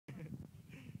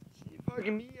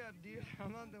fucking me up, dude.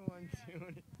 I'm not the one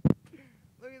doing it.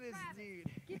 Look at this dude.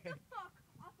 Get the fuck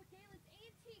off of Galen's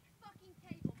antique fucking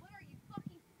table. What are you,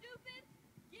 fucking stupid?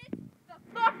 Get the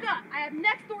fuck up. I have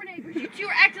next door neighbors. You two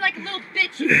are acting like a little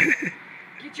bitches.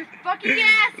 Get your fucking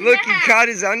ass in Look, the he house. caught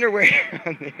his underwear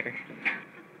on there.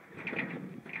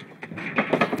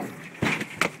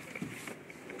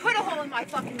 Put a hole in my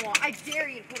fucking wall. I dare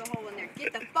you to put a hole in there.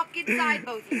 Get the fuck inside,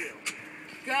 both of you.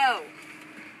 Go.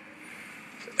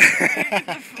 Get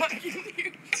the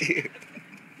fucking Dude.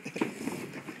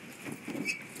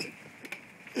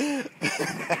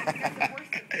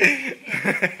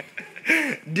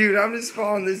 Dude, I'm just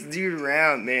following this dude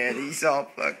around, man. He's all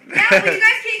fucked up. Yeah, but you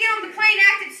guys can't get on the plane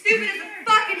acting stupid as a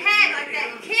fucking head like that.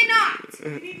 You cannot.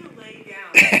 You need to lay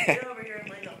down. Get over here and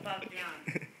lay the fuck down.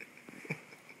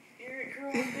 Hear it, girl,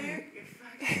 over there? You're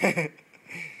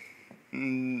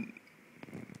fucking...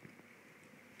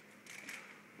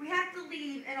 We have to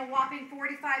leave in a whopping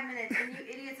 45 minutes, and you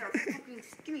idiots are fucking...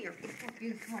 Give me your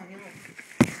fucking... Come on, you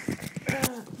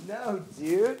little... No,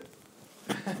 dude.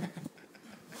 You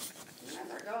guys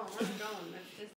are going. We're going. That's just...